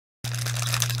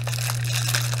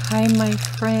Hi, my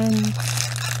friends.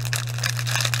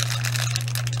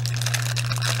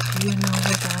 You know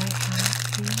what I have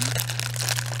here?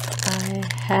 I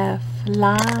have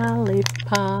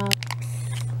lollipops.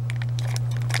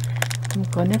 I'm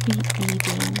gonna be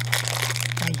eating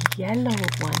a yellow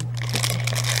one today.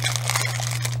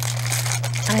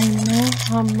 I know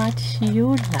how much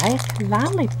you like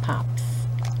lollipops.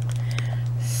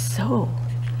 So,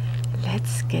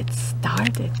 let's get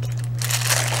started.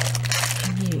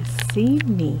 Can you see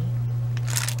me?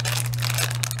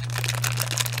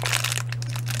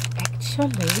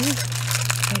 Actually,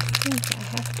 I think I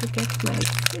have to get my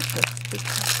scissors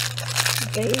because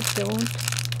they don't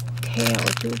tear,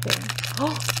 do they?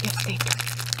 Oh, yes they do.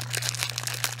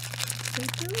 They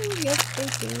do, yes they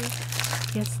do.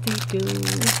 Yes they do.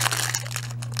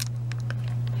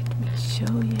 Let me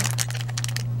show you.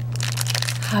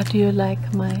 How do you like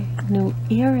my new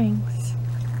earrings?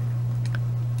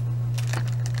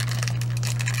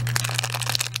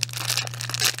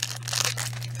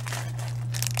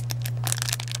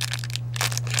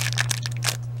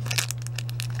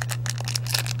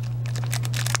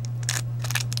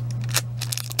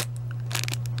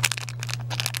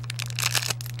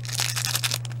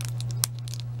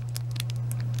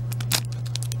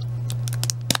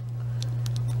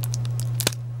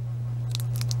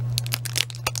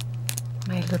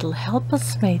 My little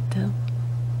helpers made them.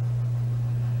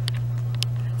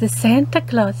 The Santa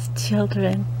Claus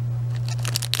children.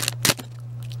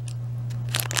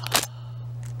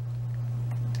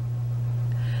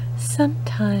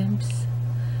 Sometimes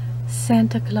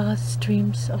Santa Claus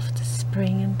dreams of the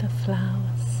spring and the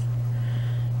flowers.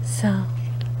 So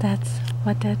that's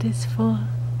what that is for.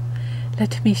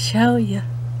 Let me show you.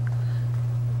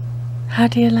 How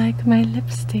do you like my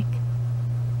lipstick?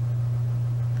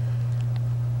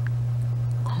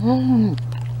 Mmm.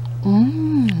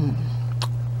 Mmm.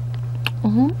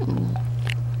 Mmm.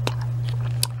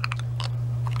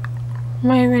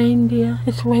 My reindeer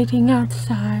is waiting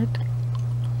outside.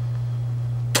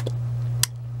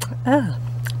 Oh,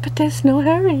 but there's no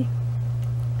hurry.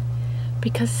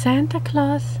 Because Santa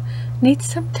Claus needs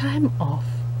some time off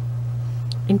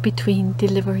in between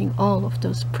delivering all of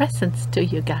those presents to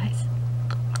you guys.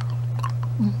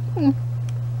 Mm-hmm.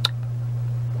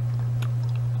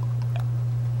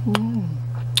 Mm.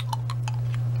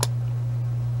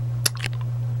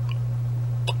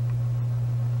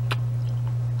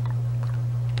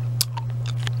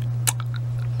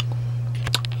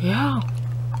 Yeah,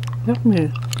 let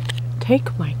me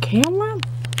take my camera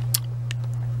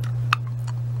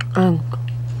and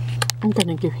I'm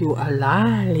gonna give you a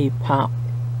lollipop.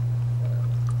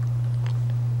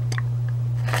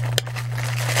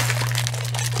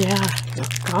 There you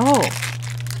go.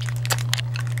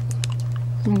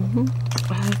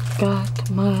 I've got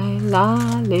my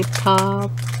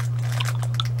lollipop.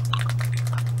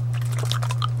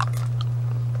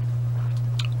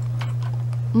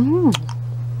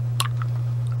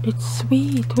 It's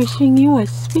sweet. Wishing you a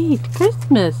sweet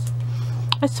Christmas.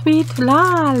 A sweet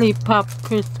lollipop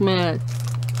Christmas.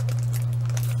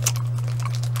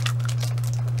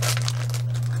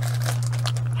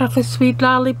 Have a sweet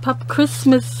lollipop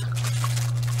Christmas.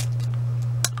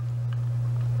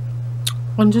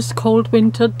 On this cold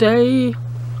winter day.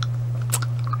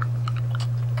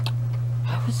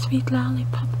 Have a sweet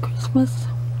lollipop Christmas.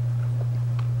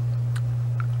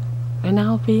 And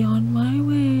I'll be on my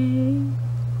way.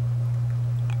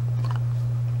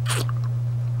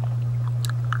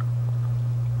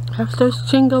 Have those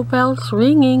jingle bells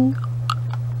ringing.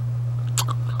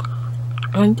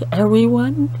 And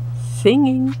everyone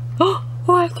singing. Oh,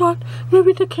 I thought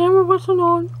maybe the camera wasn't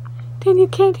on. Then you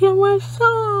can't hear my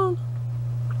song.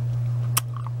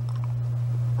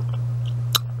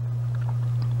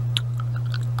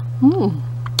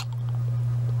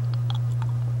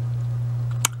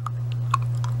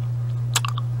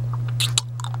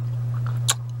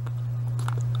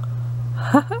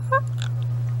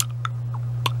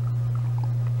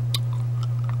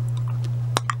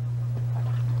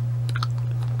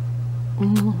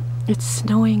 It's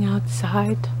snowing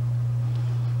outside,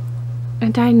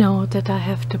 and I know that I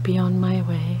have to be on my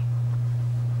way.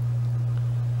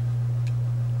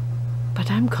 But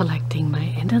I'm collecting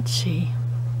my energy,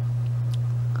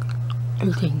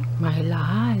 eating my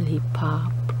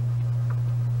lollipop.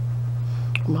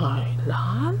 My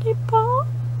lollipop?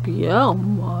 Yeah,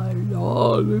 my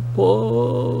lollipop.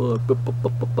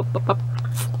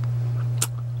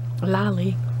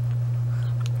 Lolly.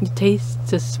 It tastes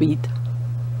so sweet.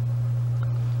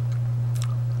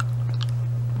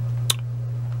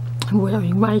 I'm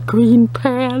wearing my green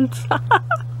pants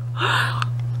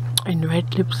and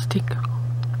red lipstick.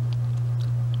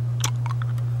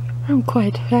 I'm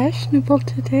quite fashionable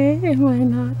today, am I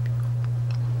not?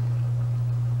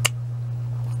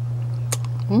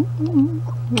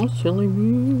 That's silly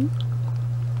me.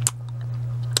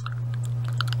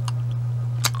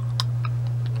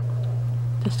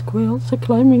 The squirrels are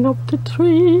climbing up the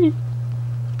tree.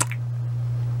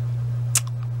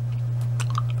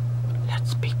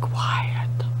 Let's be quiet.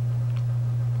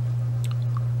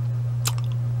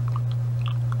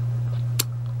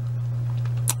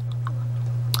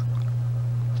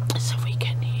 So we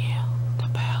can hear the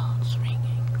bells ringing.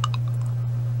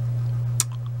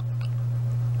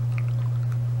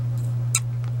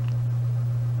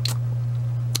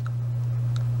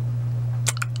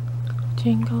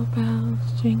 Jingle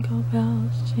bells,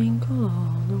 jingle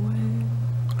all the way.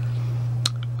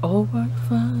 Oh, what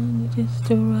fun it is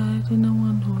to ride in a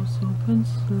one-horse open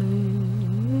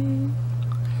sleigh.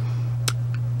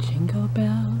 Jingle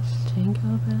bells,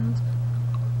 jingle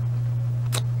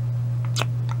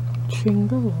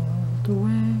all the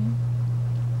way.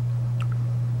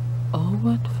 Oh,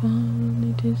 what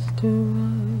fun it is to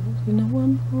ride in a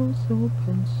one-horse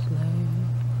open sleigh.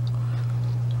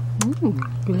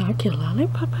 You like your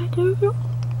lollipop, I do you?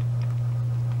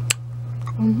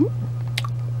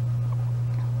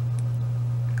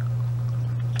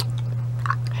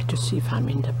 I have to see if I'm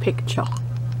in the picture.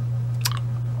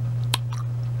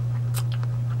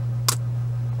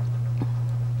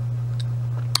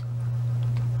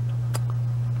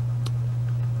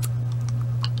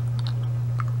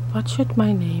 What should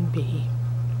my name be?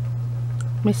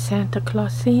 Miss Santa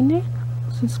Clausine?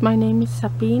 Since my name is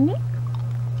Sabine?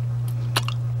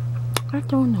 I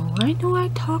don't know. I know I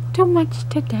talk too much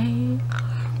today.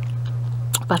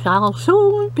 But I'll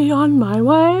soon be on my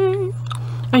way.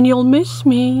 And you'll miss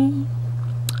me.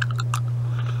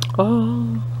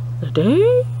 All the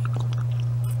day.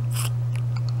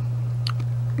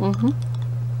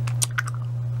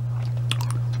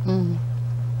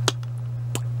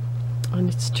 And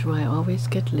it's true, I always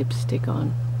get lipstick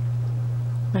on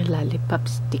my lollipop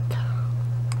stick.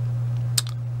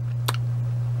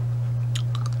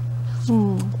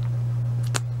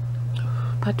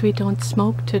 But we don't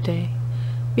smoke today.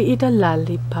 We eat a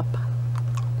lollipop.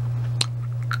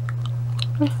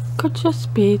 It could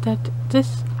just be that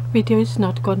this video is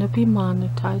not gonna be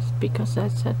monetized because I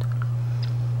said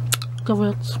the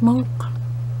word smoke.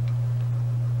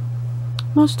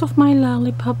 Most of my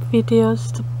lollipop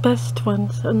videos, the best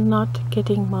ones, are not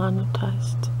getting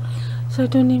monetized. So I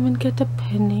don't even get a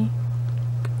penny.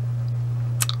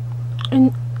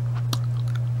 And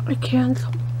I can't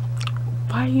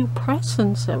buy you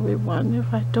presents, everyone,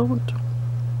 if I don't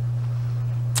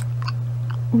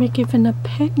make even a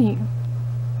penny.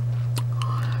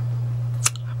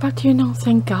 But you know,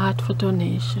 thank God for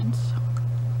donations.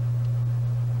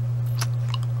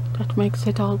 That makes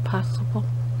it all possible.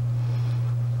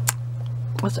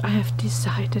 Because I have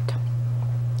decided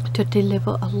to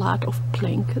deliver a lot of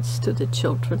blankets to the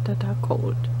children that are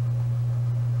cold.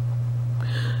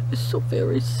 It's so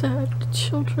very sad. The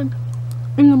children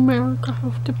in America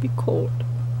have to be cold.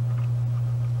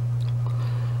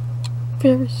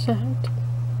 Very sad.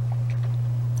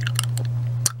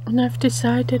 And I've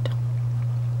decided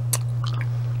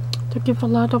to give a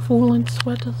lot of woolen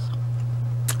sweaters.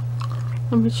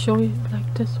 Let me show you,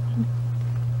 like this one.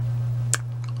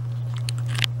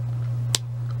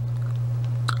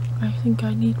 I think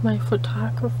I need my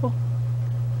photographer.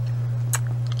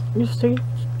 You see?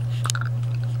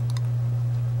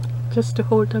 Just to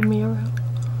hold the mirror.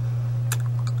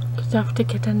 Because I have to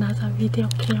get another video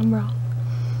camera.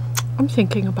 I'm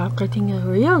thinking about getting a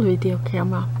real video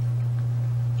camera.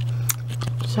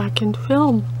 So I can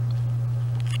film.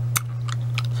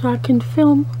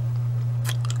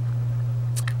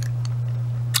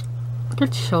 The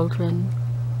children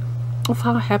of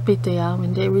how happy they are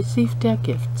when they receive their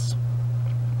gifts.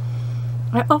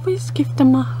 I always give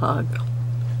them a hug.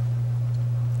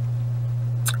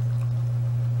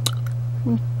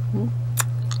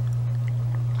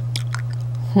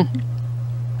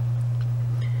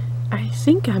 I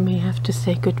think I may have to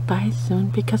say goodbye soon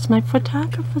because my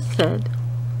photographer said,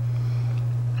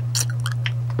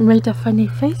 made a funny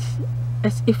face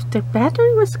as if the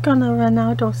battery was gonna run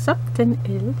out or something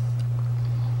else.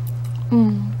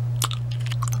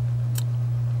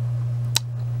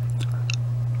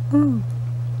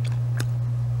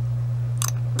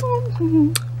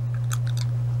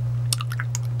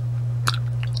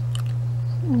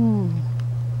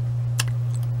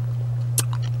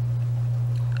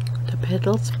 The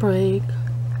petals break,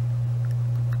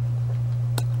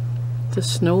 the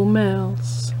snow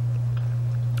melts,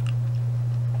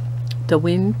 the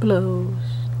wind blows,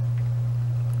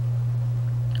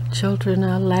 Children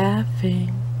are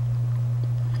laughing.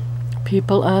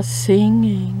 People are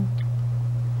singing,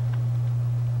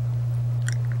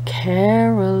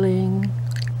 caroling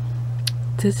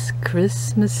this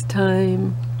Christmas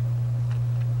time.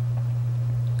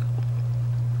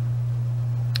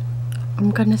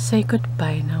 I'm gonna say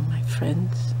goodbye now, my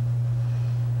friends,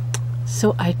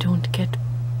 so I don't get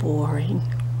boring.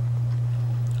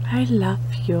 I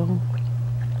love you.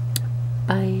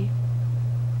 Bye.